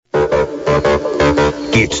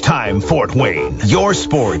It's time, Fort Wayne. Your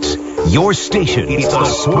sports, your station. It's the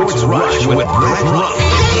Sports Rush with Brett Rump.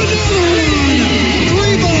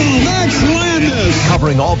 Max Landis.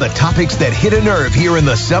 Covering all the topics that hit a nerve here in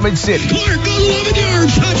the Summit City. Clark, 11-yard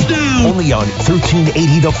touchdown. Only on 1380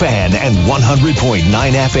 The Fan and 100.9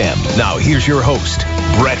 FM. Now here's your host,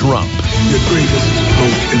 Brett Rump. The greatest,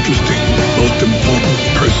 most interesting, most important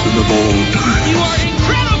person of all time. You are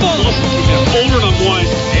incredible! Older than I'm wise.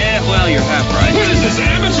 Yeah, well, you're half right. What is this,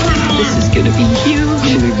 amateur hour? This is going to be huge.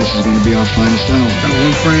 I believe this is going to be our finest hour. Got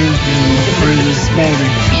one friend, and the friend is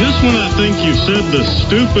Spalding. Just when I think you've said the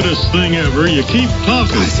stupidest thing ever, you keep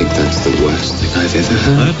talking. I think that's the worst thing I've ever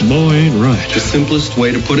heard. That boy ain't right. The simplest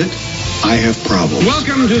way to put it, I have problems.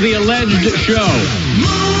 Welcome to the alleged show.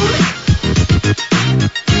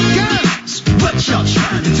 What y'all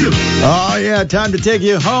trying to do? Oh, yeah, time to take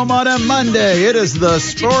you home on a Monday. It is the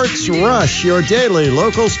Sports Rush, your daily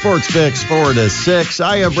local sports fix, 4 to 6.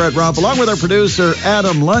 I am Brett Rump, along with our producer,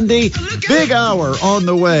 Adam Lundy. Big hour on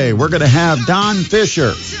the way. We're going to have Don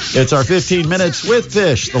Fisher. It's our 15 Minutes with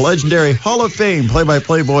Fish, the legendary Hall of Fame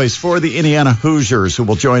play-by-play voice for the Indiana Hoosiers, who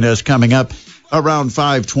will join us coming up around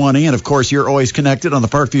 5:20. And, of course, you're always connected on the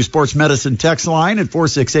Parkview Sports Medicine text line at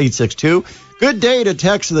 46862. Good day to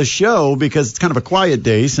text the show because it's kind of a quiet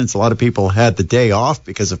day since a lot of people had the day off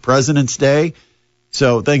because of President's Day.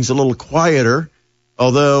 So things a little quieter.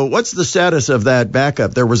 Although, what's the status of that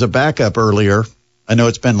backup? There was a backup earlier. I know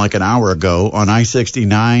it's been like an hour ago on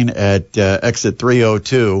I-69 at exit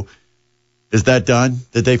 302. Is that done?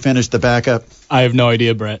 Did they finish the backup? I have no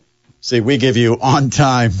idea, Brett. See, we give you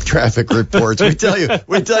on-time traffic reports. We tell you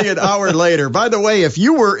an hour later. By the way, if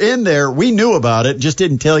you were in there, we knew about it, just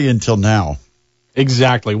didn't tell you until now.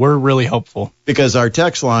 Exactly. We're really hopeful. Because our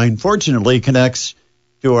text line, fortunately, connects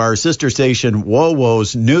to our sister station,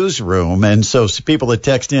 WOWO's newsroom. And so people that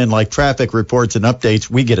text in like traffic reports and updates,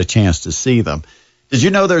 we get a chance to see them. Did you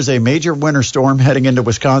know there's a major winter storm heading into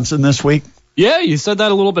Wisconsin this week? Yeah, you said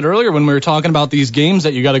that a little bit earlier when we were talking about these games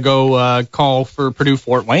that you got to go call for Purdue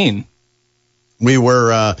Fort Wayne. We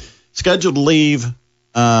were scheduled to leave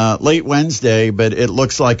late Wednesday, but it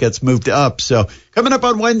looks like it's moved up. So coming up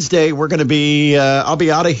on Wednesday, we're going to be I'll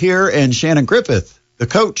be out of here, and Shannon Griffith, the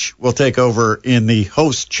coach, will take over in the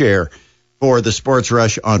host chair for the Sports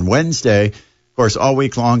Rush on Wednesday. Of course, all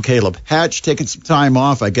week long, Caleb Hatch taking some time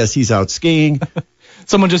off. I guess he's out skiing.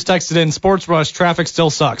 Someone just texted in, Sports Rush, traffic still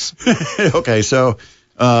sucks. Okay, so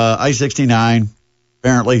I-69,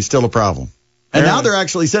 apparently still a problem. And now they're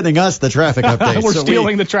actually sending us the traffic updates. We're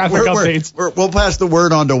stealing the traffic updates. We'll pass the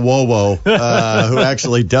word on to WOWO, who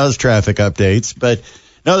actually does traffic updates. But,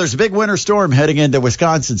 no, there's a big winter storm heading into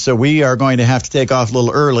Wisconsin, so we are going to have to take off a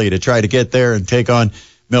little early to try to get there and take on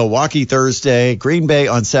Milwaukee Thursday, Green Bay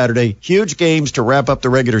on Saturday. Huge games to wrap up the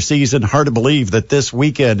regular season. Hard to believe that this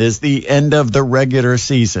weekend is the end of the regular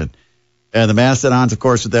season. And the Mastodons, of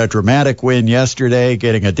course, with that dramatic win yesterday,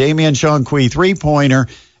 getting a Damian Shanquey three-pointer.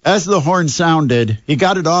 As the horn sounded, he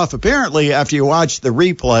got it off. Apparently, after you watch the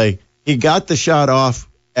replay, he got the shot off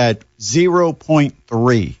at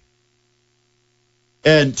 0.3.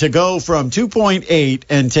 And to go from 2.8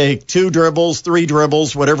 and take 2 dribbles, 3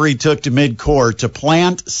 dribbles, whatever he took to midcourt, to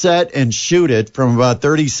plant, set, and shoot it from about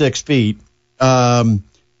 36 feet,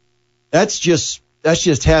 that's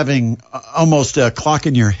just having almost a clock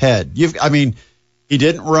in your head. He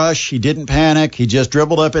didn't rush. He didn't panic. He just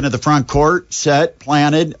dribbled up into the front court, set,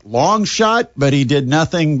 planted, long shot, but he did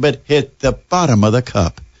nothing but hit the bottom of the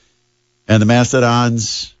cup. And the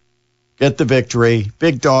Mastodons get the victory.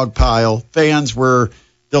 Big dog pile. Fans were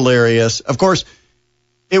delirious. Of course,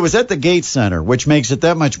 it was at the Gates Center, which makes it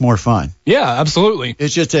that much more fun. Yeah, absolutely.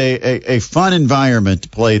 It's just a fun environment to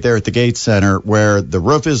play there at the Gates Center where the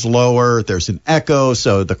roof is lower, there's an echo,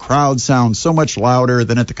 so the crowd sounds so much louder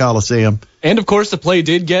than at the Coliseum. And, of course, the play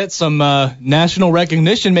did get some national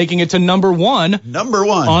recognition, making it to number one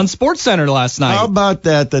on SportsCenter last night. How about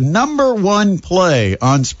that? The number 1 play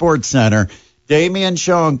on SportsCenter, Damian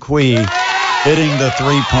Shanquey hitting the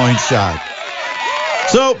three-point shot.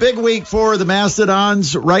 So, big week for the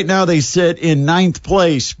Mastodons. Right now they sit in 9th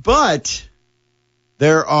place, but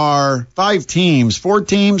there are 4 teams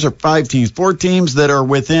that are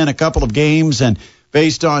within a couple of games, and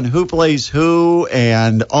based on who plays who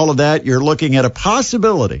and all of that, you're looking at a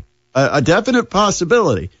possibility, a definite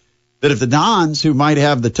possibility, that if the Dons, who might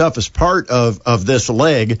have the toughest part of this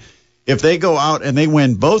leg, if they go out and they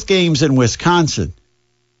win both games in Wisconsin,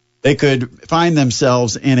 they could find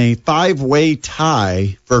themselves in a 5-way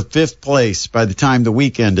tie for 5th place by the time the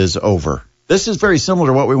weekend is over. This is very similar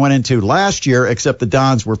to what we went into last year, except the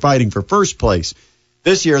Dons were fighting for first place.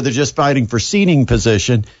 This year, they're just fighting for seeding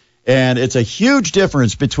position, And it's a huge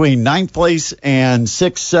difference between 9th place and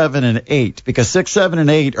 6, 7, and 8, because 6, 7, and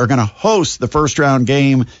 8 are going to host the first-round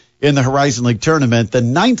game in the Horizon League tournament. The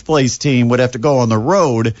 9th place team would have to go on the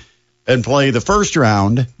road and play the first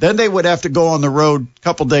round. Then they would have to go on the road a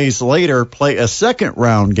couple days later, play a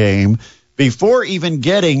second-round game before even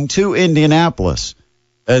getting to Indianapolis.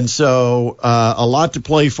 And so a lot to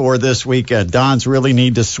play for this weekend. Dons really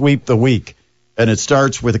need to sweep the week. And it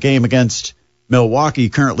starts with a game against Milwaukee,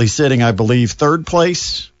 currently sitting, I believe, 3rd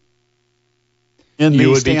place in the standings.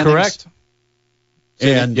 You would be correct.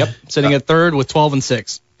 Sitting at 3rd with 12 and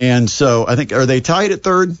 6. And so I think, are they tied at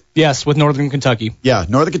 3rd? Yes, with Northern Kentucky. Yeah,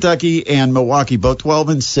 Northern Kentucky and Milwaukee, both 12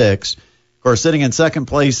 and 6. Of course, sitting in 2nd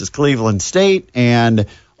place is Cleveland State, and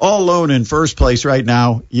all alone in 1st place right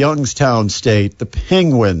now, Youngstown State, the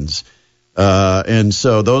Penguins. And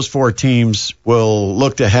so those 4 teams will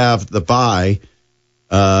look to have the bye.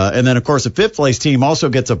 And then, of course, the 5th place team also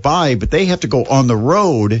gets a bye, but they have to go on the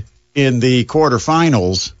road in the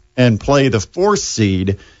quarterfinals and play the 4th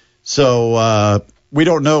seed. So we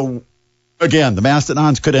don't know. Again, the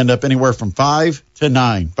Mastodons could end up anywhere from 5 to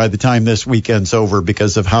 9 by the time this weekend's over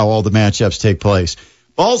because of how all the matchups take place.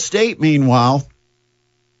 Ball State, meanwhile,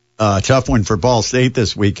 tough one for Ball State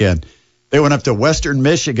this weekend. They went up to Western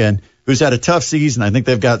Michigan, who's had a tough season. I think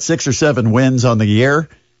they've got 6 or 7 wins on the year.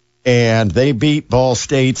 And they beat Ball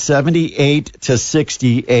State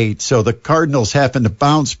 78-68. So the Cardinals happen to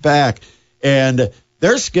bounce back. And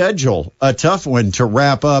their schedule, a tough one to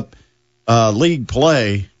wrap up league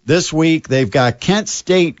play. This week, they've got Kent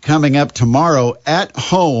State coming up tomorrow at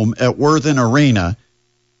home at Worthen Arena.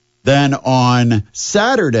 Then on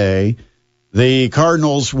Saturday, the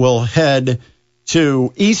Cardinals will head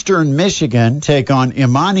to Eastern Michigan, take on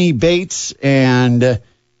Imani Bates and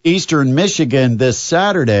Eastern Michigan this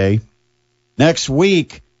Saturday. Next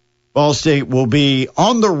week, Ball State will be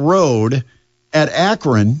on the road at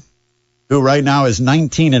Akron, who right now is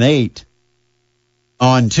 19-8,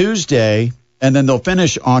 on Tuesday. And then they'll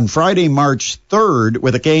finish on Friday, March 3rd,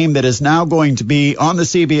 with a game that is now going to be on the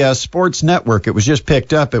CBS Sports Network. It was just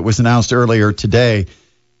picked up. It was announced earlier today.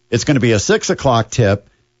 It's going to be a 6 o'clock tip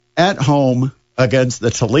at home against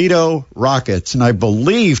the Toledo Rockets. And I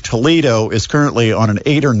believe Toledo is currently on an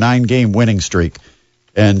 8 or 9 game winning streak.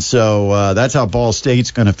 And so that's how Ball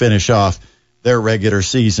State's going to finish off their regular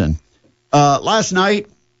season. Last night,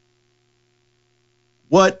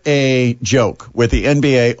 what a joke with the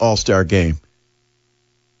NBA All-Star Game.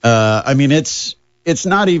 I mean, it's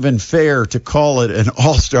not even fair to call it an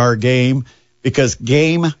All-Star Game because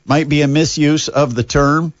game might be a misuse of the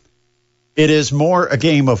term. It is more a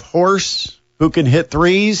game of horse, who can hit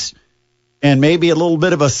threes, and maybe a little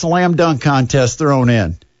bit of a slam dunk contest thrown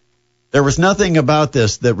in. There was nothing about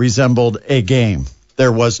this that resembled a game.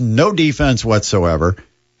 There was no defense whatsoever.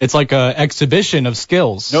 It's like an exhibition of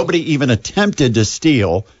skills. Nobody even attempted to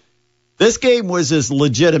steal. This game was as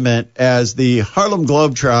legitimate as the Harlem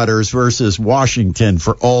Globetrotters versus Washington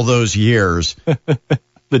for all those years.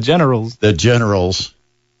 The Generals. The Generals.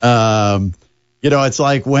 It's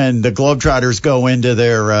like when the Globetrotters go into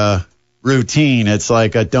their routine. It's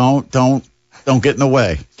like don't get in the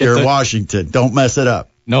way. You're Washington. Don't mess it up.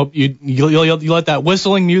 Nope. You let that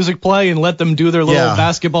whistling music play and let them do their little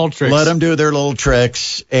basketball tricks. Let them do their little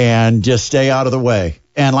tricks and just stay out of the way.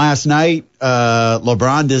 And last night,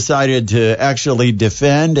 LeBron decided to actually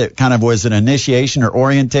defend. It kind of was an initiation or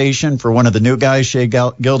orientation for one of the new guys, Shai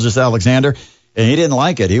Gilgeous-Alexander. And he didn't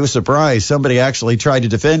like it. He was surprised. Somebody actually tried to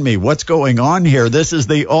defend me. What's going on here? This is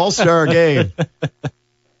the All-Star game.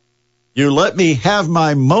 You let me have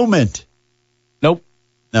my moment. Nope.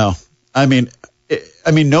 No. I mean,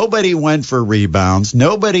 nobody went for rebounds.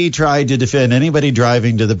 Nobody tried to defend anybody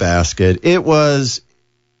driving to the basket. It was,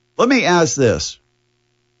 let me ask this.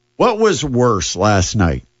 What was worse last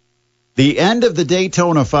night? The end of the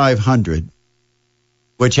Daytona 500,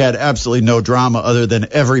 which had absolutely no drama other than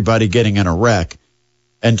everybody getting in a wreck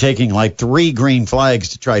and taking like 3 green flags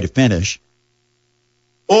to try to finish,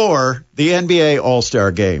 or the NBA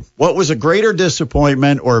All-Star Game? What was a greater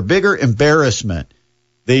disappointment or a bigger embarrassment?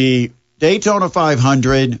 The Daytona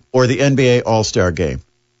 500 or the NBA All-Star Game?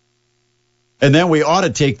 And then we ought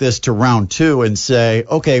to take this to round 2 and say,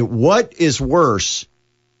 okay, what is worse?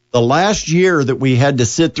 The last year that we had to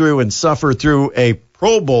sit through and suffer through a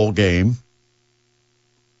Pro Bowl game,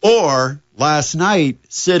 or last night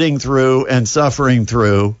sitting through and suffering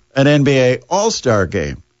through an NBA All-Star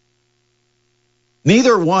Game?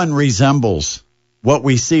 Neither one resembles what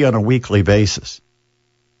we see on a weekly basis.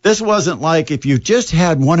 This wasn't like if you just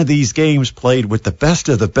had one of these games played with the best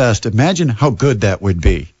of the best, imagine how good that would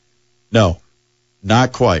be. No,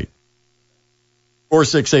 not quite.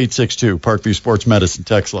 46862, Parkview Sports Medicine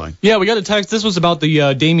text line. Yeah, we got a text. This was about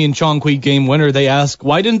the Damian Chongqui game winner. They ask,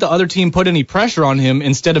 why didn't the other team put any pressure on him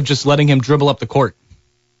instead of just letting him dribble up the court?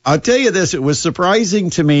 I'll tell you this, it was surprising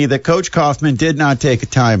to me that Coach Kaufman did not take a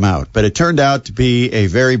timeout, but it turned out to be a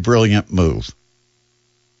very brilliant move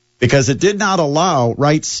because it did not allow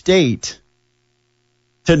Wright State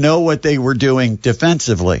to know what they were doing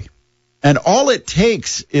defensively. And all it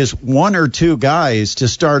takes is one or two guys to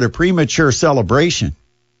start a premature celebration.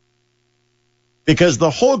 Because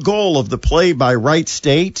the whole goal of the play by Wright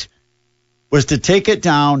State was to take it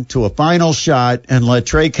down to a final shot and let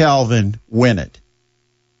Trey Calvin win it.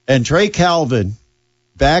 And Trey Calvin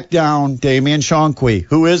backed down Damian Chongqui,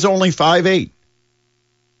 who is only 5'8",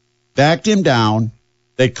 backed him down.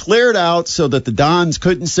 They cleared out so that the Dons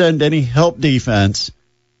couldn't send any help defense.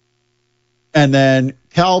 And then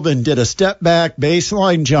Calvin did a step-back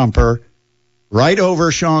baseline jumper right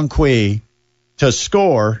over Chongqui to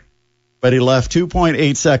score, but he left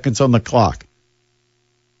 2.8 seconds on the clock.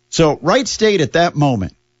 So Wright State at that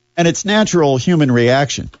moment, and it's natural human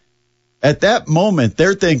reaction, at that moment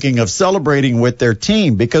they're thinking of celebrating with their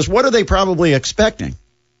team because what are they probably expecting?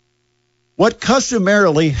 What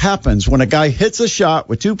customarily happens when a guy hits a shot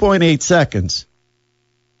with 2.8 seconds,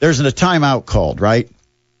 there's a timeout called, right?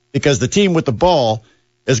 Because the team with the ball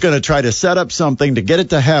is going to try to set up something to get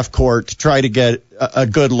it to half court to try to get a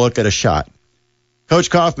good look at a shot.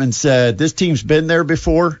 Coach Kaufman said, this team's been there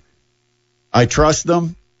before. I trust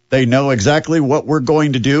them. They know exactly what we're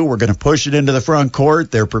going to do. We're going to push it into the front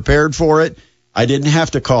court. They're prepared for it. I didn't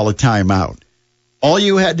have to call a timeout. All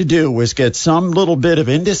you had to do was get some little bit of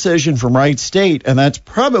indecision from Wright State, and that's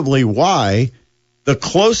probably why the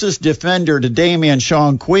closest defender to Damian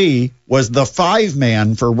Chongqui was the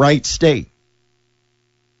 5-man for Wright State.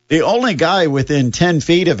 The only guy within 10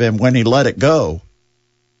 feet of him when he let it go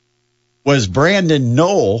was Brandon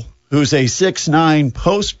Knoll, who's a 6'9"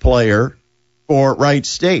 post player for Wright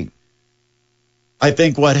State. I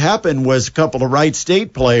think what happened was a couple of Wright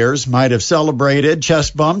State players might have celebrated,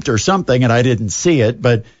 chest bumped or something, and I didn't see it,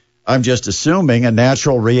 but I'm just assuming a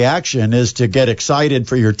natural reaction is to get excited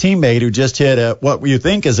for your teammate who just hit what you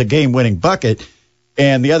think is a game-winning bucket,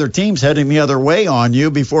 and the other team's heading the other way on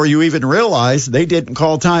you before you even realize they didn't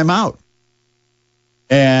call timeout.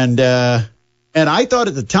 And I thought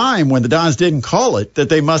at the time when the Dons didn't call it that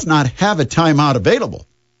they must not have a timeout available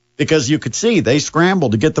because you could see they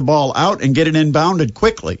scrambled to get the ball out and get it inbounded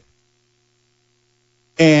quickly.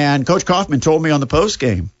 And Coach Kaufman told me on the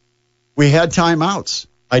postgame, we had timeouts.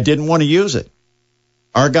 I didn't want to use it.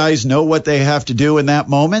 Our guys know what they have to do in that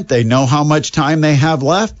moment. They know how much time they have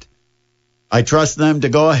left. I trust them to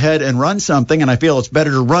go ahead and run something, and I feel it's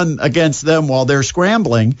better to run against them while they're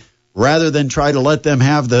scrambling rather than try to let them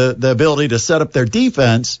have the ability to set up their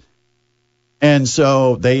defense. And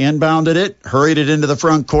so they inbounded it, hurried it into the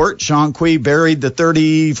front court. Chongqui buried the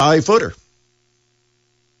 35-footer.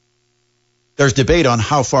 There's debate on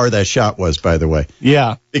how far that shot was, by the way.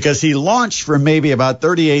 Yeah. Because he launched from maybe about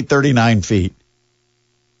 38, 39 feet.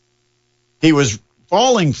 He was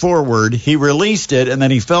falling forward. He released it, and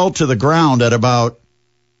then he fell to the ground at about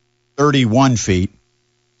 31 feet.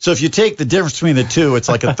 So if you take the difference between the two, it's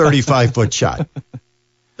like a 35-foot shot.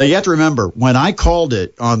 Now, you have to remember, when I called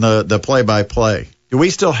it on the play-by-play, do we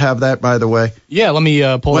still have that, by the way? Yeah, let me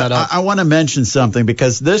pull that up. I want to mention something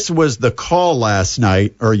because this was the call last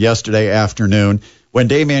night or yesterday afternoon when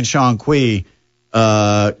Damian Chongqui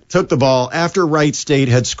took the ball after Wright State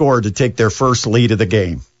had scored to take their first lead of the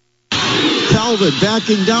game. Calvin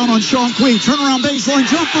backing down on Chongqui. Turnaround baseline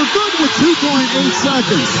jumper. Good with 2.8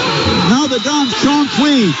 seconds. Now the Dons,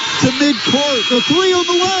 Chongqui to midcourt. The three on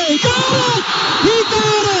the way. Got it! He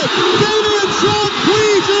got it! Damian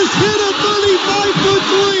Chongqui just hit a 35-foot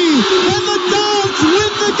three. And the Dons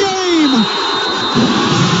win the game.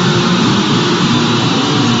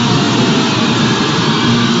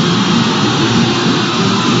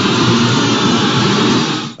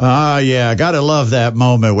 Yeah, gotta love that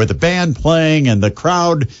moment with the band playing and the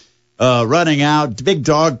crowd running out, big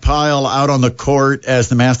dog pile out on the court as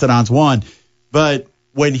the Mastodons won. But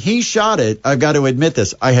when he shot it, I've got to admit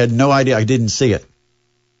this, I had no idea. I didn't see it.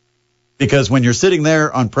 Because when you're sitting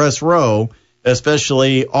there on press row,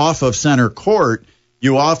 especially off of center court,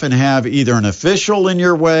 you often have either an official in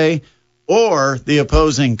your way or the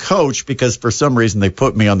opposing coach, because for some reason they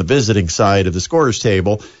put me on the visiting side of the scorer's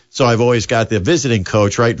table, so I've always got the visiting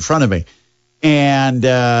coach right in front of me.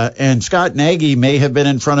 And Scott Nagy may have been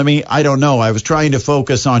in front of me. I don't know. I was trying to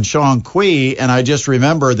focus on Chongqui, and I just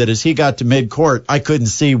remember that as he got to midcourt, I couldn't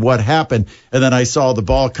see what happened, and then I saw the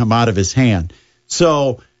ball come out of his hand.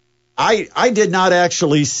 So I did not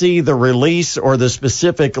actually see the release or the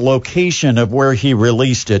specific location of where he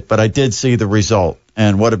released it, but I did see the result.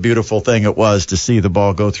 And what a beautiful thing it was to see the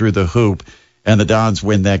ball go through the hoop and the Dons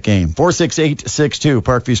win that game. 46862,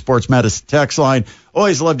 Parkview Sports Medicine text line.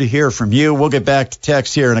 Always love to hear from you. We'll get back to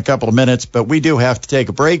text here in a couple of minutes, but we do have to take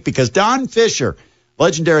a break because Don Fisher,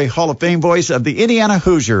 legendary Hall of Fame voice of the Indiana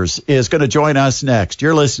Hoosiers, is going to join us next.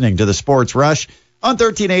 You're listening to the Sports Rush on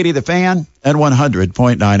 1380 The Fan and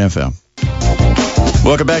 100.9 FM.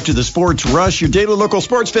 Welcome back to the Sports Rush, your daily local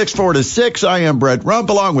sports fix 4 to 6. I am Brett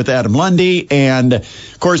Rump along with Adam Lundy. And,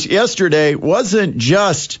 of course, yesterday wasn't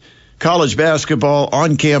just college basketball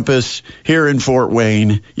on campus here in Fort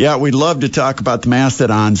Wayne. Yeah, we'd love to talk about the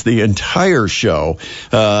Mastodons the entire show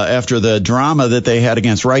after the drama that they had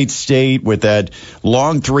against Wright State with that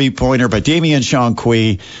long three-pointer by Damian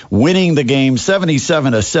Shanqui winning the game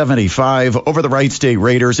 77-75 over the Wright State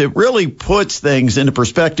Raiders. It really puts things into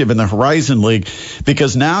perspective in the Horizon League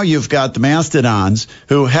because now you've got the Mastodons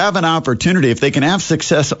who have an opportunity if they can have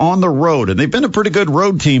success on the road, and they've been a pretty good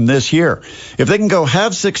road team this year. If they can go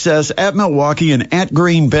have success at Milwaukee and at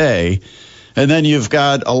Green Bay, and then you've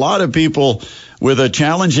got a lot of people with a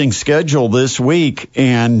challenging schedule this week,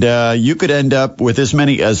 and you could end up with as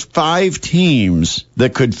many as 5 teams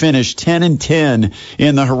that could finish 10-10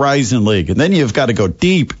 in the Horizon League. And then you've got to go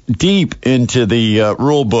deep into the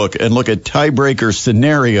rule book and look at tiebreaker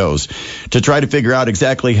scenarios to try to figure out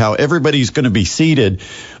exactly how everybody's going to be seeded.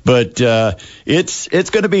 But it's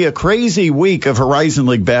going to be a crazy week of Horizon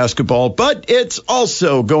League basketball, but it's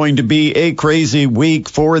also going to be a crazy week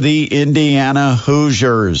for the Indiana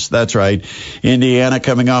Hoosiers. That's right. Indiana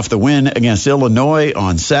coming off the win against Illinois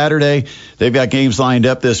on Saturday. They've got games lined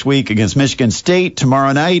up this week against Michigan State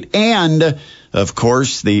tomorrow night and, of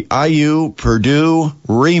course, the IU-Purdue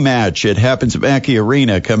rematch. It happens at Mackey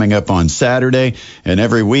Arena coming up on Saturday. And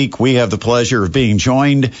every week we have the pleasure of being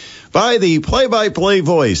joined by the play-by-play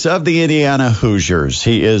voice of the Indiana Hoosiers.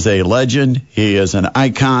 He is a legend. He is an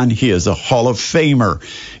icon. He is a Hall of Famer.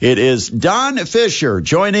 It is Don Fisher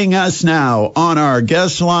joining us now on our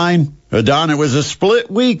guest line. Don, it was a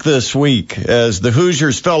split week this week as the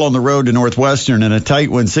Hoosiers fell on the road to Northwestern in a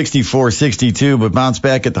tight win, 64-62, but bounced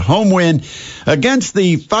back at the home win against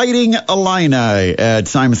the Fighting Illini at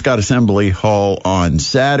Simon Scott Assembly Hall on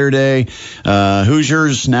Saturday.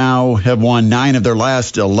 Hoosiers now have won 9 of their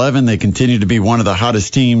last 11. They continue to be one of the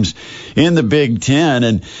hottest teams in the Big Ten.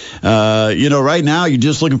 And, right now you're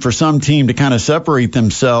just looking for some team to kind of separate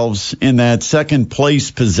themselves in that second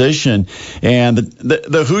place position. And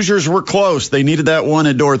the Hoosiers were close. They needed that one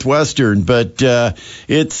at Northwestern, but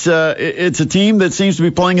it's a team that seems to be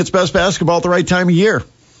playing its best basketball at the right time of year.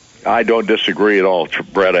 I don't disagree at all,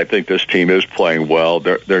 Brett. I think this team is playing well.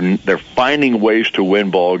 They're finding ways to win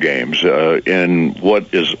ball games in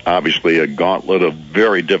what is obviously a gauntlet of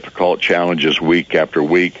very difficult challenges week after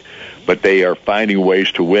week. But they are finding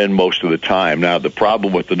ways to win most of the time. Now, the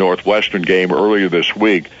problem with the Northwestern game earlier this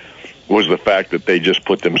week was the fact that they just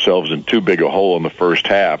put themselves in too big a hole in the first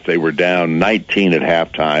half. They were down 19 at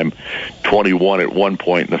halftime, 21 at one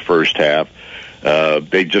point in the first half.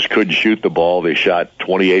 They just couldn't shoot the ball. They shot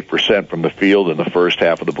 28% from the field in the first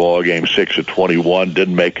half of the ball game, 6 of 21,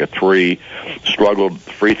 didn't make a three, struggled at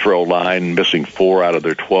the free throw line, missing 4 out of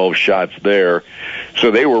their 12 shots there. So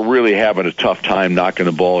they were really having a tough time knocking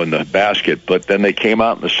the ball in the basket. But then they came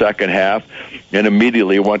out in the second half and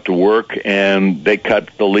immediately went to work, and they cut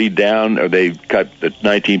the lead down, or they cut the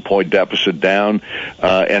 19-point deficit down,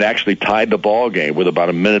 and actually tied the ball game with about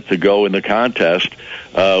a minute to go in the contest,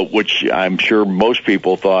 which I'm sure most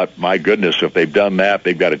people thought, my goodness, if they've done that,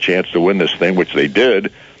 they've got a chance to win this thing, which they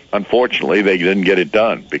did. Unfortunately, they didn't get it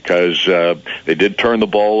done because they did turn the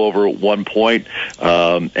ball over at one point.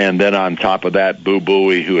 And then on top of that, Boo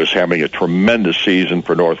Buie, who is having a tremendous season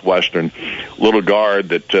for Northwestern, little guard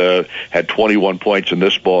that had 21 points in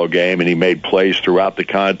this ball game, and he made plays throughout the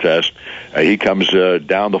contest. He comes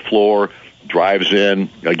down the floor, drives in,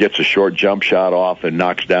 gets a short jump shot off, and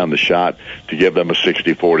knocks down the shot to give them a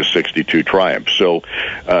 64-62 triumph. So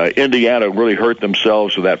Indiana really hurt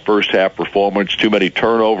themselves with that first half performance. Too many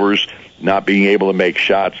turnovers, not being able to make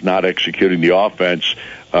shots, not executing the offense.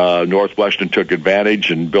 Northwestern took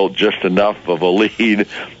advantage and built just enough of a lead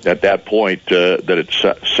at that point that it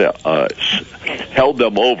held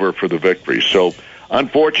them over for the victory. So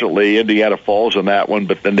unfortunately, Indiana falls on that one,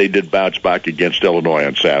 but then they did bounce back against Illinois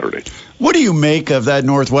on Saturday. What do you make of that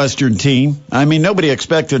Northwestern team? I mean, nobody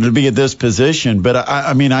expected to be at this position, but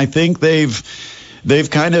I think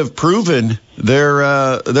they've kind of proven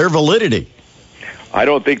their validity. I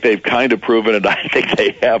don't think they've kind of proven it. I think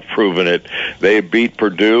they have proven it. They beat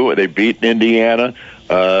Purdue. They beat Indiana.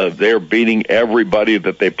 They're beating everybody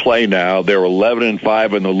that they play now. They're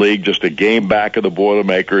 11-5 in the league, just a game back of the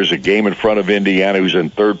Boilermakers, a game in front of Indiana, who's in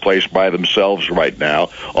third place by themselves right now.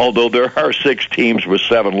 Although there are 6 teams with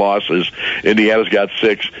 7 losses, Indiana's got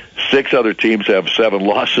 6. 6 other teams have 7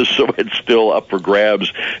 losses, so it's still up for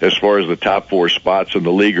grabs as far as the top 4 spots in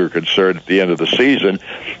the league are concerned at the end of the season.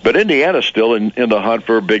 But Indiana's still in the hunt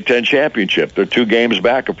for a Big Ten championship. They're 2 games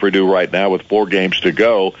back of Purdue right now with 4 games to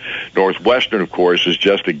go. Northwestern, of course, is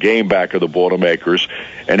just a game back of the Boilermakers,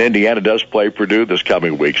 and Indiana does play Purdue this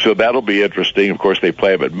coming week, so that'll be interesting. Of course, they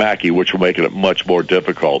play them at Mackey, which will make it much more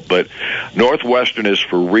difficult. But Northwestern is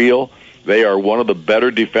for real. They are one of the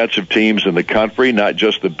better defensive teams in the country, not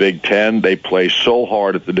just the Big Ten. They play so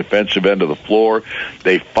hard at the defensive end of the floor.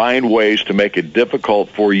 They find ways to make it difficult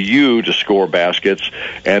for you to score baskets,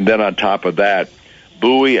 and then on top of that,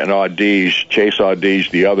 Bowie and Audige, Chase Audige,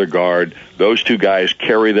 the other guard, those 2 guys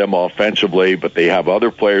carry them offensively, but they have other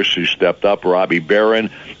players who stepped up. Robbie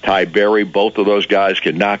Barron, Ty Berry, both of those guys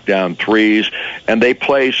can knock down threes, and they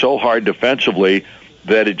play so hard defensively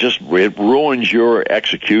that it ruins your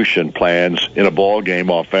execution plans in a ball game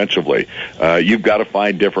offensively. You've got to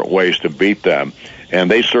find different ways to beat them. And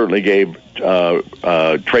they certainly gave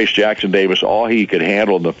Trace Jackson Davis all he could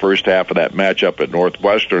handle in the first half of that matchup at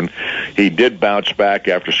Northwestern. He did bounce back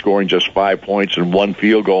after scoring just 5 points and 1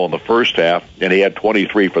 field goal in the first half, and he had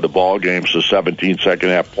 23 for the ball game, so 17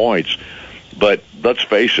 second-half points. But let's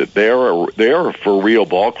face it, they are a for real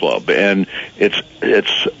ball club, and it's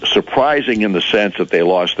surprising in the sense that they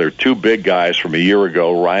lost their 2 big guys from a year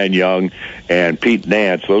ago, Ryan Young and Pete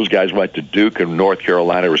Nance. Those guys went to Duke and North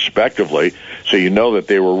Carolina respectively, so you know that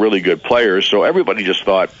they were really good players. So everybody just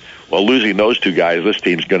thought, well, losing those 2 guys, this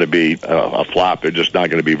team's going to be a flop. They're just not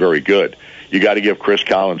going to be very good. You got to give Chris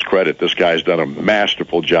Collins credit. This guy's done a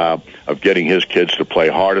masterful job of getting his kids to play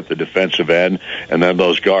hard at the defensive end. And then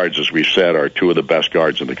those guards, as we said, are 2 of the best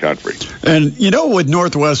guards in the country. And, with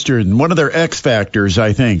Northwestern, one of their X factors,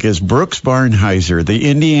 I think, is Brooks Barnhizer, the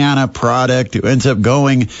Indiana product who ends up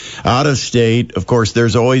going out of state. Of course,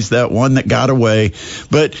 there's always that one that got away.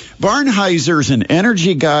 But Barnhizer's an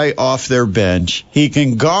energy guy off their bench. He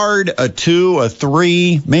can guard a 2, a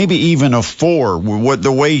 3, maybe even a 4,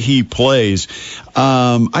 the way he plays.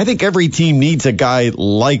 I think every team needs a guy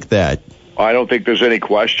like that. I don't think there's any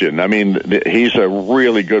question. I mean, he's a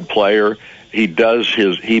really good player. He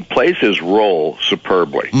plays his role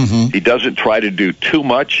superbly. Mm-hmm. He doesn't try to do too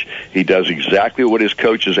much. He does exactly what his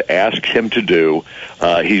coaches ask him to do.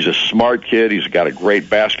 He's a smart kid. He's got a great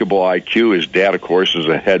basketball IQ. His dad, of course, is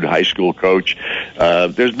a head high school coach.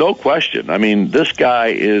 There's no question. I mean, this guy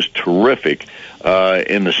is terrific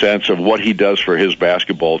in the sense of what he does for his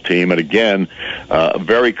basketball team. And again, a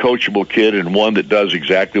very coachable kid and one that does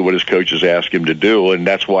exactly what his coaches ask him to do, and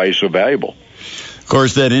that's why he's so valuable. Of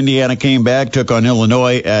course, that Indiana came back, took on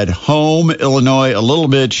Illinois at home. Illinois a little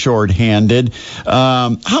bit shorthanded.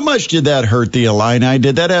 How much did that hurt the Illini?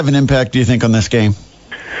 Did that have an impact, do you think, on this game?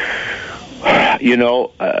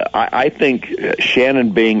 I think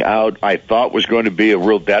Shannon being out, I thought was going to be a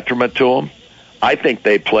real detriment to him. I think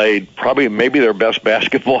they played maybe their best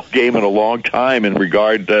basketball game in a long time in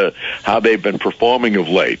regard to how they've been performing of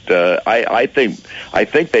late. I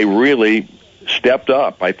think they really stepped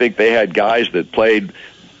up. I think they had guys that played.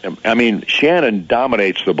 I mean, Shannon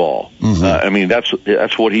dominates the ball. Mm-hmm.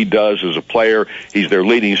 That's what he does as a player. He's their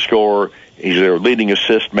leading scorer. He's their leading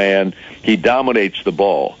assist man. He dominates the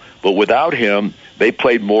ball. But without him, they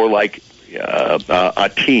played more like a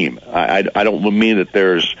team. I don't mean that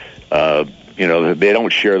there's. They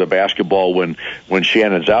don't share the basketball when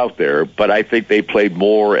Shannon's out there, but I think they played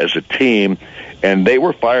more as a team, and they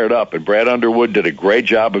were fired up. And Brad Underwood did a great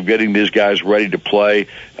job of getting these guys ready to play,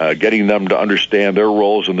 getting them to understand their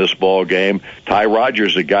roles in this ball game. Ty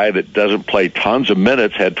Rodgers, a guy that doesn't play tons of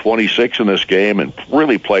minutes, had 26 in this game and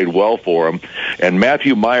really played well for him. And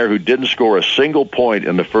Matthew Meyer, who didn't score a single point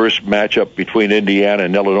in the first matchup between Indiana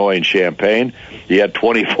and Illinois in Champaign, he had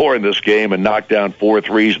 24 in this game and knocked down 4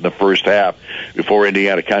 threes in the first half before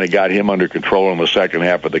Indiana kind of got him under control in the second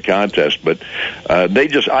half of the contest. But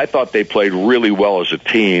I thought they played really well as a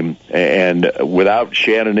team, and without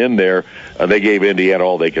Shannon in there, they gave Indiana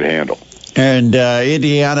all they could handle. And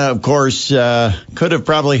Indiana, of course, could have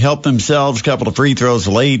probably helped themselves, a couple of free throws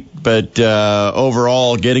late, but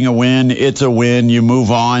overall, getting a win, it's a win. You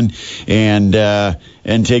move on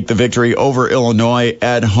and take the victory over Illinois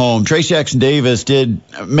at home. Trace Jackson Davis did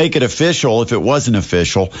make it official, if it wasn't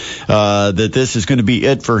official, that this is going to be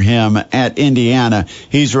it for him at Indiana.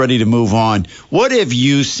 He's ready to move on. What have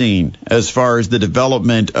you seen as far as the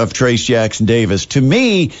development of Trace Jackson Davis? To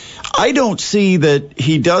me, I don't see that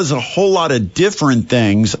he does a whole lot lot of different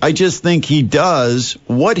things. I just think he does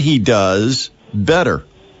what he does better.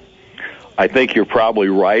 I think you're probably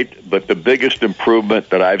right, but the biggest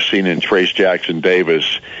improvement that I've seen in Trayce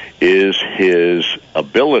Jackson-Davis is his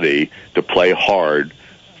ability to play hard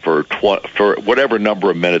for whatever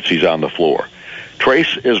number of minutes he's on the floor.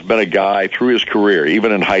 Trayce has been a guy through his career,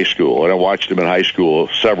 even in high school, and I watched him in high school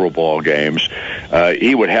several ball games.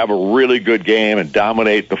 He would have a really good game and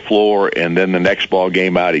dominate the floor, and then the next ball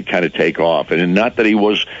game out, he'd kind of take off. And not that he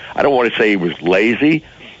was, I don't want to say he was lazy,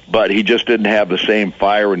 but he just didn't have the same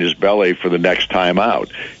fire in his belly for the next time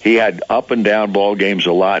out. He had up and down ball games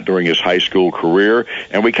a lot during his high school career,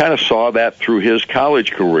 and we kind of saw that through his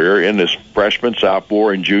college career in his freshman,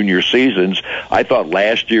 sophomore, and junior seasons. I thought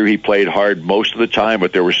last year he played hard most of the time,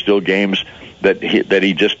 but there were still games that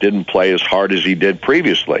he just didn't play as hard as he did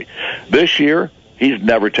previously. This year, he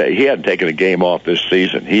hadn't taken a game off this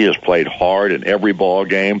season. He has played hard in every ball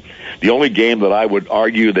game. The only game that I would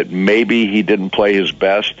argue that maybe he didn't play his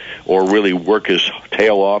best or really work his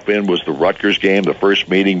tail off in was the Rutgers game, the first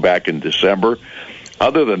meeting back in December.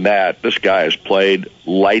 Other than that, this guy has played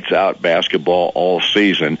lights-out basketball all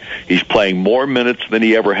season. He's playing more minutes than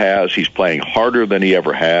he ever has. He's playing harder than he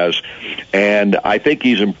ever has. And I think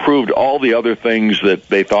he's improved all the other things that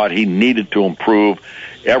they thought he needed to improve,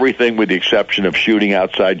 everything with the exception of shooting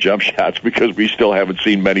outside jump shots, because we still haven't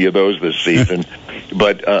seen many of those this season.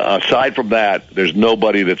 But aside from that, there's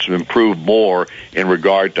nobody that's improved more in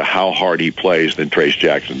regard to how hard he plays than Trayce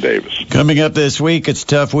Jackson-Davis. Coming up this week, it's a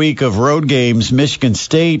tough week of road games. Michigan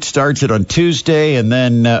State starts it on Tuesday, and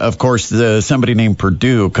then, of course, somebody named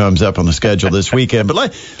Purdue comes up on the schedule this weekend.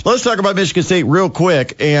 But let's talk about Michigan State real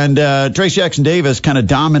quick. And Trayce Jackson-Davis kind of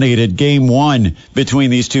dominated game one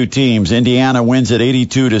between these two teams. Indiana wins at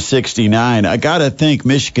 82-69. I got to think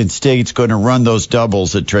Michigan State's going to run those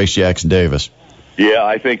doubles at Trayce Jackson-Davis. Yeah,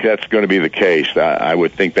 I think that's going to be the case. I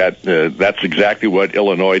would think that that's exactly what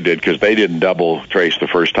Illinois did, because they didn't double Trayce the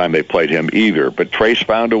first time they played him either. But Trayce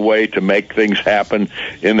found a way to make things happen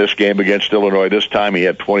in this game against Illinois. This time he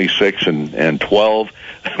had 26 and 12.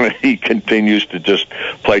 He continues to just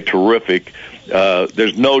play terrific.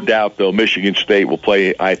 There's no doubt, though, Michigan State will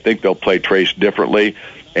play. I think they'll play Trayce differently.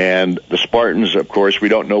 And the Spartans, of course, we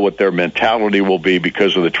don't know what their mentality will be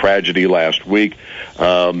because of the tragedy last week.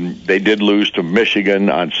 They did lose to Michigan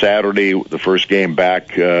on Saturday, the first game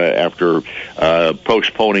back after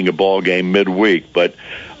postponing a ball game midweek. But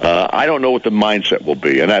I don't know what the mindset will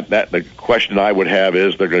be. And that the question I would have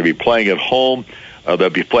is they're going to be playing at home. They'll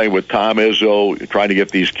be playing with Tom Izzo, trying to get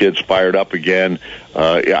these kids fired up again.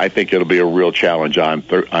 I think it'll be a real challenge on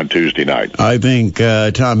Tuesday night. I think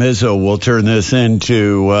Tom Izzo will turn this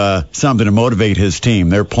into something to motivate his team.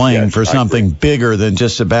 They're playing for something bigger than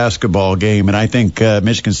just a basketball game, and I think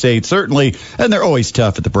Michigan State certainly, and they're always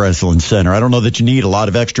tough at the Breslin Center. I don't know that you need a lot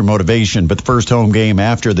of extra motivation, but the first home game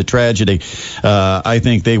after the tragedy, I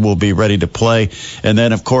think they will be ready to play. And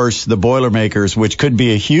then, of course, the Boilermakers, which could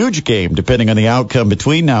be a huge game depending on the outcome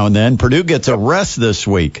between now and then. Purdue gets a rest this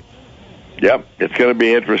week. Yep, it's going to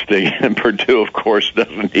be interesting. And Purdue, of course,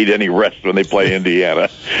 doesn't need any rest when they play Indiana,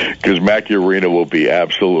 because Mackey Arena will be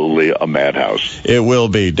absolutely a madhouse. It will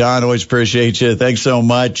be. Don, always appreciate you. Thanks so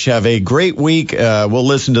much. Have a great week. We'll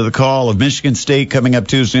listen to the call of Michigan State coming up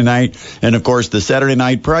Tuesday night, and, of course, the Saturday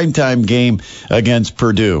night primetime game against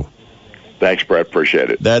Purdue. Thanks, Brett. Appreciate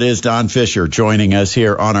it. That is Don Fisher joining us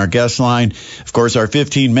here on our guest line. Of course, our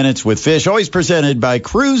 15 Minutes with Fish, always presented by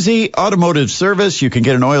Cruzy Automotive Service. You can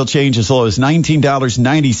get an oil change as low as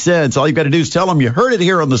 $19.90. All you've got to do is tell them you heard it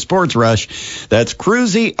here on the Sports Rush. That's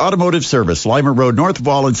Cruzy Automotive Service, Lima Road, north of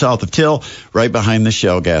Wall and south of Till, right behind the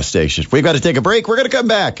Shell gas station. We've got to take a break. We're going to come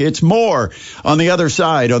back. It's more on the other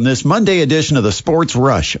side on this Monday edition of the Sports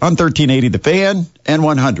Rush on 1380 The Fan and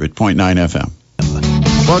 100.9 FM.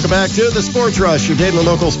 Welcome back to the Sports Rush, your daily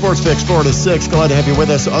local sports fix 4 to 6. Glad to have you with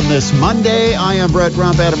us on this Monday. I am Brett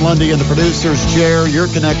Rump, Adam Lundy in the producer's chair. You're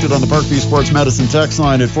connected on the Parkview Sports Medicine text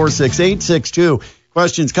line at 46862.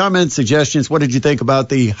 Questions, comments, suggestions. What did you think about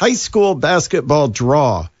the high school basketball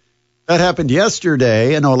draw? That happened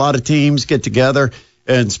yesterday. I know a lot of teams get together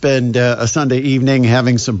and spend a Sunday evening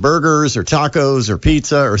having some burgers or tacos or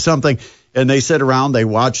pizza or something. And they sit around, they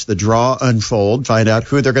watch the draw unfold, find out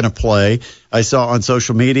who they're going to play. I saw on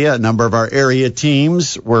social media a number of our area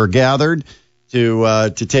teams were gathered to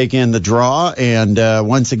take in the draw. And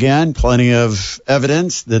once again, plenty of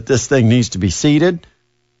evidence that this thing needs to be seeded.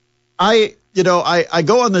 I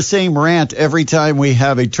go on the same rant every time we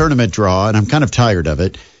have a tournament draw, and I'm kind of tired of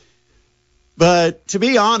it. But to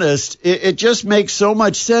be honest, it just makes so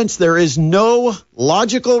much sense. There is no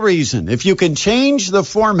logical reason. If you can change the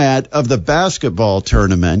format of the basketball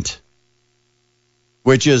tournament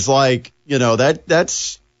which is like,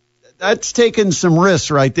 that's taking some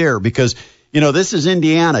risks right there because, this is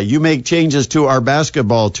Indiana. You make changes to our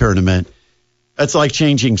basketball tournament. That's like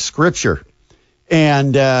changing scripture.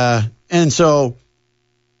 And so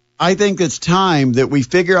I think it's time that we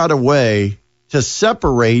figure out a way to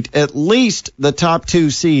separate at least the top 2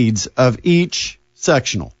 seeds of each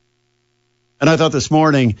sectional. And I thought this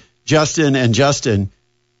morning, Justin,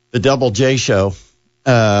 the Double J show,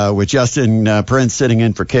 with Justin Prince sitting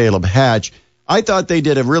in for Caleb Hatch, I thought they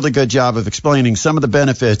did a really good job of explaining some of the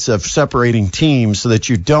benefits of separating teams so that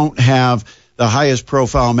you don't have the highest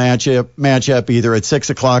profile matchup either at 6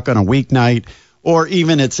 o'clock on a weeknight or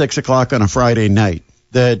even at 6 o'clock on a Friday night.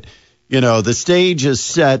 That, the stage is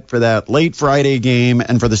set for that late Friday game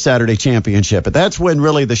and for the Saturday championship. But that's when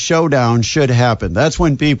really the showdown should happen. That's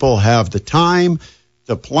when people have the time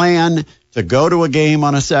to plan to go to a game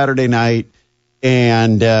on a Saturday night.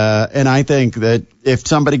 And I think that if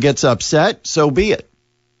somebody gets upset, so be it.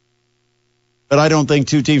 But I don't think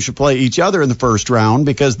 2 teams should play each other in the first round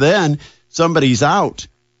because then somebody's out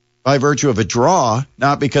by virtue of a draw,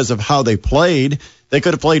 not because of how they played. They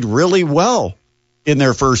could have played really well in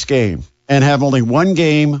their first game and have only one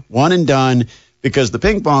game, one and done, because the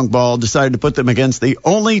ping pong ball decided to put them against the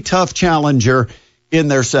only tough challenger in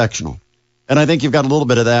their sectional. And I think you've got a little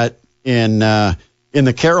bit of that in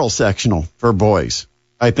the Carroll sectional for boys.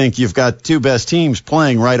 I think you've got 2 best teams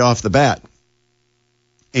playing right off the bat.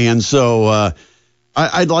 And so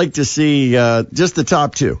I'd like to see just the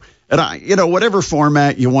top 2. And, whatever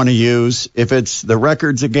format you want to use, if it's the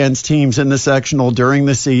records against teams in the sectional during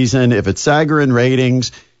the season, if it's Sagarin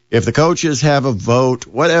ratings, if the coaches have a vote,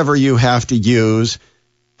 whatever you have to use,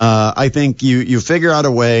 I think you figure out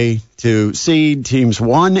a way to seed teams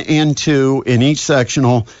 1 and 2 in each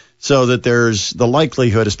sectional so that there's the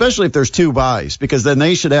likelihood, especially if there's 2 byes, because then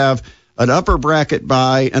they should have an upper bracket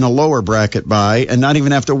bye and a lower bracket bye and not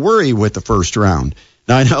even have to worry with the first round.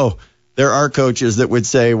 Now, I know there are coaches that would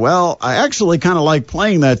say, well, I actually kind of like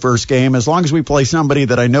playing that first game as long as we play somebody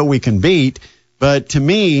that I know we can beat. But to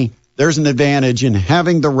me, there's an advantage in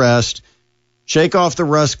having the rest. Shake off the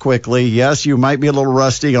rust quickly. Yes, you might be a little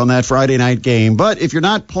rusty on that Friday night game, but if you're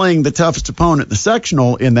not playing the toughest opponent in the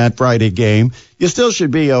sectional in that Friday game, you still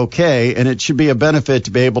should be okay, and it should be a benefit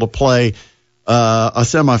to be able to play a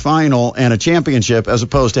semifinal and a championship as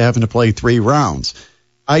opposed to having to play 3 rounds.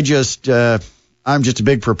 I'm just a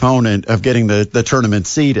big proponent of getting the tournament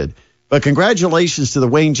seeded. But congratulations to the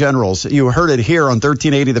Wayne Generals. You heard it here on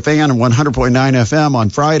 1380 The Fan and 100.9 FM on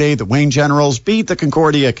Friday. The Wayne Generals beat the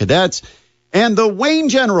Concordia Cadets, and the Wayne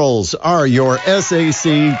Generals are your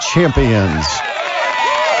SAC champions.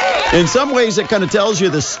 In some ways, it kind of tells you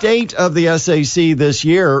the state of the SAC this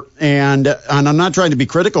year, and I'm not trying to be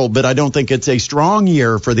critical, but I don't think it's a strong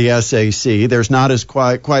year for the SAC. There's not as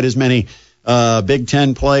quite as many Big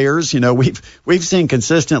Ten players. We've seen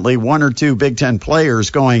consistently 1 or 2 Big Ten players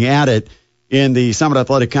going at it in the Summit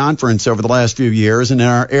Athletic Conference over the last few years, and in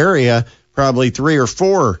our area, probably 3 or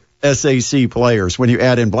 4 SAC players. When you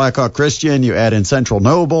add in Blackhawk Christian, you add in Central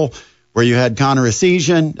Noble, where you had Connor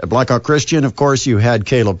Esesian. At Blackhawk Christian, of course, you had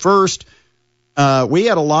Caleb First. We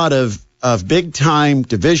had a lot of big-time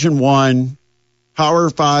Division I,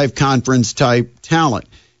 Power 5 conference type talent.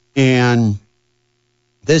 And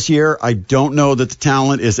this year, I don't know that the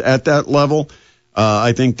talent is at that level.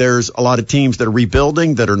 I think there's a lot of teams that are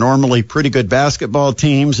rebuilding that are normally pretty good basketball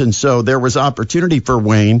teams, and so there was opportunity for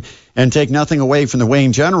Wayne, and take nothing away from the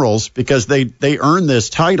Wayne Generals because they earned this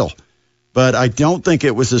title. But I don't think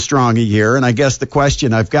it was as strong a year, and I guess the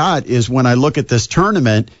question I've got is when I look at this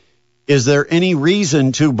tournament, is there any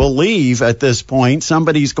reason to believe at this point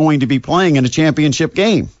somebody's going to be playing in a championship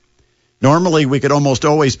game? Normally, we could almost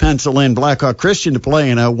always pencil in Blackhawk Christian to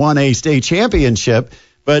play in a 1A state championship,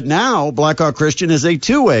 but now Blackhawk Christian is a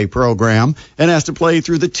 2A program and has to play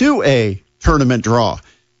through the 2A tournament draw.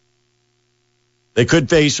 They could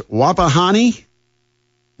face Wapahani,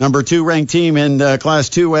 number 2 ranked team in Class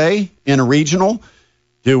 2A in a regional.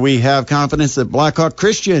 Do we have confidence that Blackhawk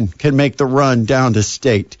Christian can make the run down to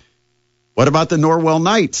state? What about the Norwell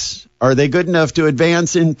Knights? Are they good enough to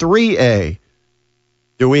advance in 3A?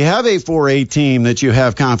 Do we have a 4A team that you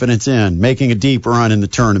have confidence in making a deep run in the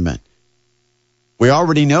tournament? We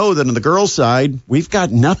already know that on the girls' side, we've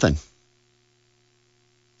got nothing.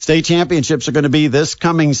 State championships are going to be this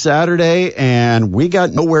coming Saturday, and we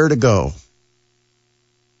got nowhere to go.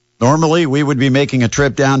 Normally, we would be making a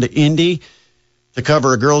trip down to Indy to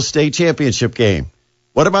cover a girls' state championship game.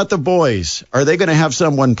 What about the boys? Are they going to have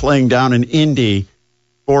someone playing down in Indy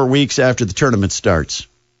 4 weeks after the tournament starts?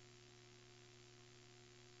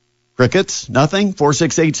 Crickets? Nothing?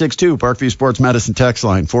 46862, Parkview Sports Medicine text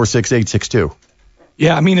line, 46862.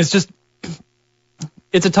 Yeah, I mean, it's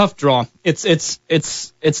a tough draw. It's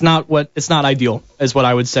not ideal, is what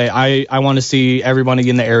I would say. I want to see everybody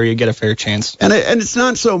in the area get a fair chance. And it's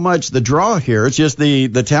not so much the draw here. It's just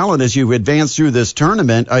the talent as you advance through this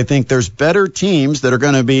tournament. I think there's better teams that are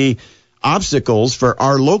going to be obstacles for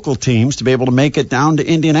our local teams to be able to make it down to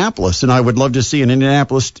Indianapolis. And I would love to see an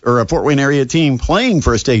Indianapolis or a Fort Wayne area team playing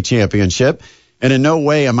for a state championship. And in no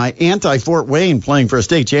way am I anti-Fort Wayne playing for a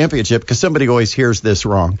state championship, because somebody always hears this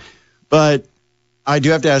wrong. But I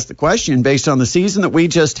do have to ask the question, based on the season that we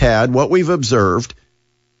just had, what we've observed,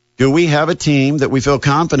 do we have a team that we feel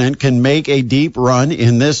confident can make a deep run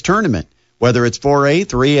in this tournament, whether it's 4A,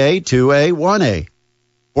 3A, 2A, 1A?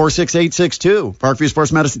 46862, Parkview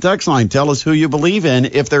Sports Medicine text line. Tell us who you believe in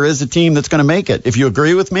if there is a team that's going to make it. If you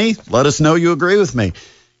agree with me, let us know you agree with me.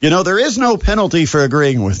 You know, there is no penalty for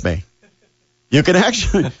agreeing with me. You can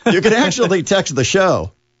actually text the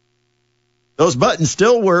show. Those buttons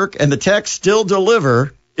still work and the text still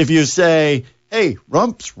deliver if you say, hey,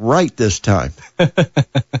 Rump's right this time.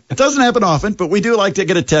 It doesn't happen often, but we do like to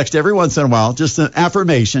get a text every once in a while, just an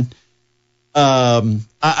affirmation.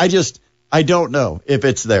 I don't know if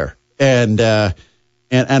it's there. And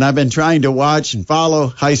I've been trying to watch and follow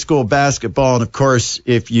high school basketball. And, of course,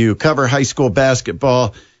 if you cover high school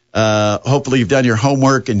basketball, hopefully you've done your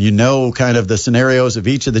homework and you know kind of the scenarios of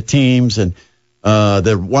each of the teams and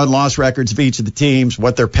the won-loss records of each of the teams,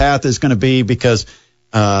 what their path is going to be, because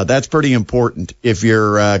that's pretty important if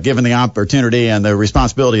you're given the opportunity and the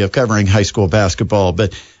responsibility of covering high school basketball.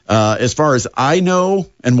 But as far as I know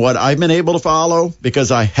and what I've been able to follow,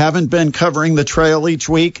 because I haven't been covering the trail each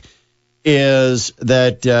week, is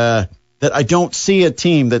that I don't see a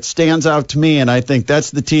team that stands out to me, and I think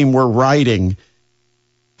that's the team we're riding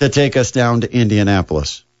to take us down to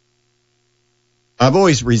Indianapolis. I've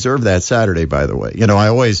always reserved that Saturday, by the way. You know, I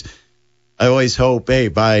always hope, hey,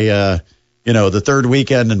 by the third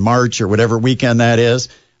weekend in March or whatever weekend that is,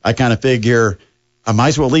 I kind of figure I might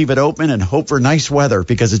as well leave it open and hope for nice weather,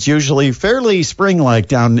 because it's usually fairly spring-like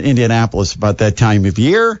down in Indianapolis about that time of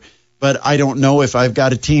year. But I don't know if I've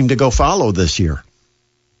got a team to go follow this year.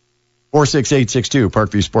 46862,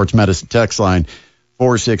 Parkview Sports Medicine text line,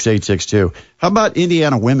 46862. How about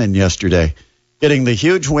Indiana women yesterday? Getting the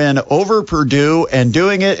huge win over Purdue and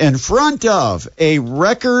doing it in front of a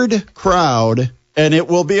record crowd, and it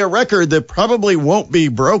will be a record that probably won't be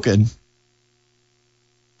broken.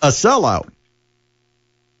 A sellout.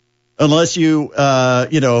 Unless you,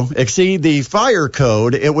 exceed the fire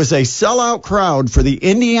code. It was a sellout crowd for the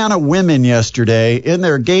Indiana women yesterday in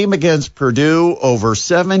their game against Purdue. Over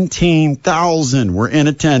 17,000 were in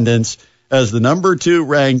attendance as the number 2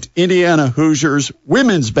 ranked Indiana Hoosiers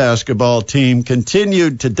women's basketball team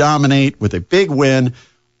continued to dominate with a big win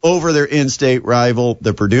over their in-state rival,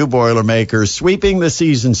 the Purdue Boilermakers, sweeping the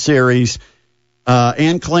season series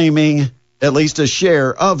and claiming at least a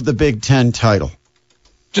share of the Big Ten title.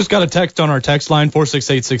 Just got a text on our text line,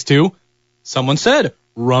 46862. Someone said,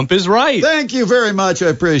 Rump is right. Thank you very much. I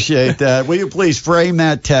appreciate that. Will you please frame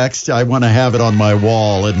that text? I want to have it on my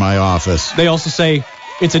wall in my office. They also say,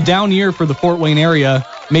 it's a down year for the Fort Wayne area.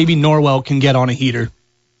 Maybe Norwell can get on a heater.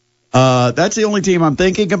 That's the only team I'm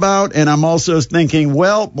thinking about, and I'm also thinking,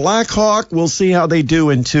 well, Blackhawk, we'll see how they do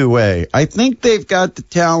in 2A. I think they've got the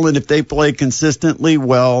talent. If they play consistently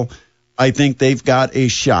well, I think they've got a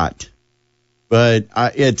shot. But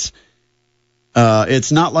it's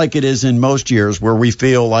not like it is in most years where we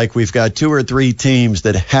feel like we've got 2 or 3 teams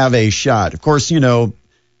that have a shot. Of course,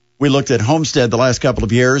 we looked at Homestead the last couple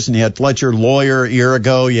of years, and you had Fletcher Lawyer a year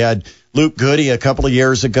ago. You had Luke Goody a couple of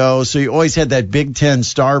years ago. So you always had that Big Ten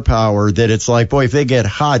star power that it's like, boy, if they get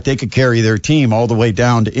hot, they could carry their team all the way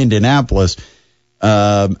down to Indianapolis.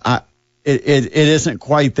 It isn't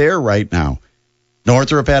quite there right now.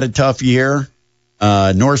 Northrop had a tough year.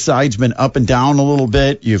 Northside's been up and down a little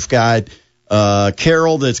bit. You've got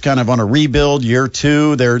Carroll that's kind of on a rebuild year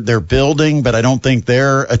 2. They're building, but I don't think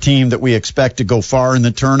they're a team that we expect to go far in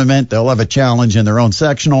the tournament. They'll have a challenge in their own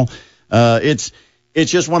sectional. It's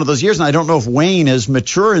just one of those years, and I don't know if Wayne is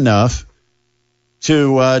mature enough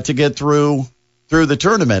to get through the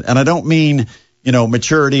tournament. And I don't mean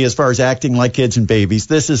maturity as far as acting like kids and babies.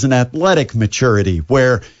 This is an athletic maturity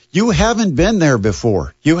where you haven't been there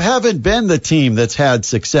before. You haven't been the team that's had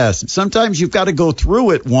success. Sometimes you've got to go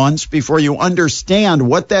through it once before you understand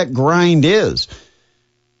what that grind is.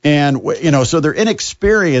 And, so they're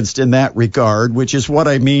inexperienced in that regard, which is what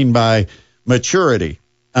I mean by maturity,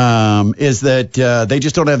 is that they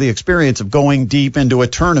just don't have the experience of going deep into a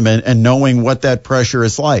tournament and knowing what that pressure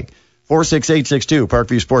is like. 46862,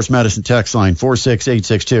 Parkview Sports Medicine text line,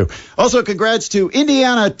 46862. Also, congrats to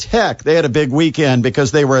Indiana Tech. They had a big weekend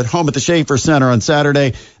because they were at home at the Schaefer Center on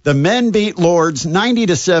Saturday. The men beat Lourdes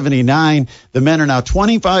 90-79. The men are now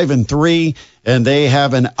 25-3, and they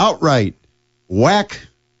have an outright WHAC,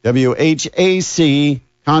 WHAC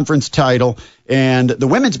conference title. And the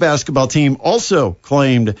women's basketball team also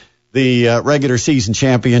claimed the regular season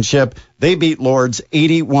championship. They beat Lourdes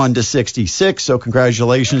 81-66. So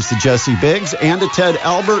congratulations to Jesse Biggs and to Ted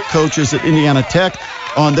Albert, coaches at Indiana Tech,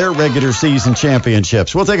 on their regular season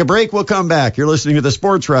championships. We'll take a break. We'll come back. You're listening to the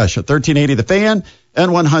Sports Rush at 1380 The Fan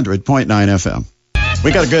and 100.9 FM.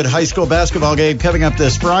 We got a good high school basketball game coming up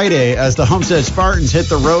this Friday as the Homestead Spartans hit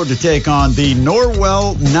the road to take on the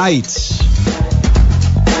Norwell Knights.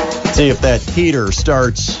 See if that heater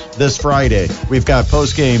starts this Friday. We've got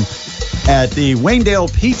postgame at the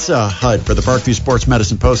Waynedale Pizza Hut for the Parkview Sports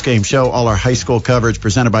Medicine postgame show. All our high school coverage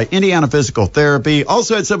presented by Indiana Physical Therapy.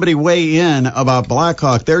 Also had somebody weigh in about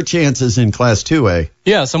Blackhawk, their chances in Class 2A.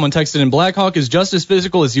 Yeah, someone texted in, Blackhawk is just as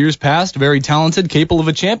physical as years past, very talented, capable of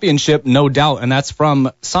a championship, no doubt. And that's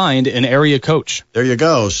from signed an area coach. There you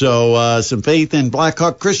go. So some faith in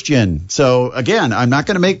Blackhawk Christian. So, again, I'm not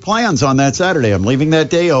going to make plans on that Saturday. I'm leaving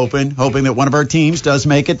that day open, hoping that one of our teams does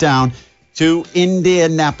make it down to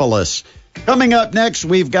Indianapolis. Coming up next,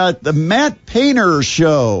 we've got the Matt Painter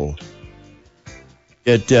Show.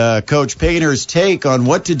 Get Coach Painter's take on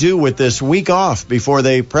what to do with this week off before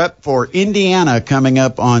they prep for Indiana coming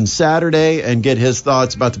up on Saturday, and get his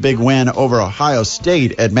thoughts about the big win over Ohio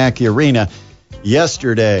State at Mackey Arena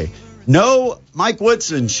yesterday. No Mike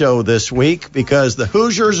Woodson show this week because the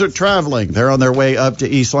Hoosiers are traveling. They're on their way up to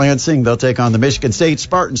East Lansing. They'll take on the Michigan State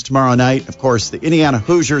Spartans tomorrow night. Of course, the Indiana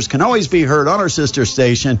Hoosiers can always be heard on our sister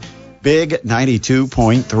station, Big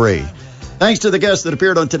 92.3. Thanks to the guests that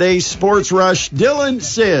appeared on today's Sports Rush. Dylan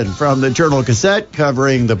Sin from the Journal-Gazette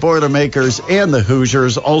covering the Boilermakers and the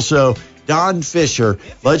Hoosiers. Also, Don Fisher,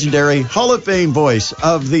 legendary Hall of Fame voice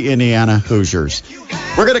of the Indiana Hoosiers.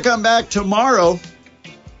 We're going to come back tomorrow,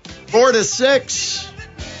 4 to 6,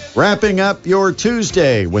 wrapping up your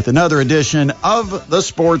Tuesday with another edition of the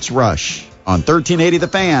Sports Rush on 1380 The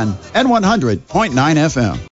Fan and 100.9 FM.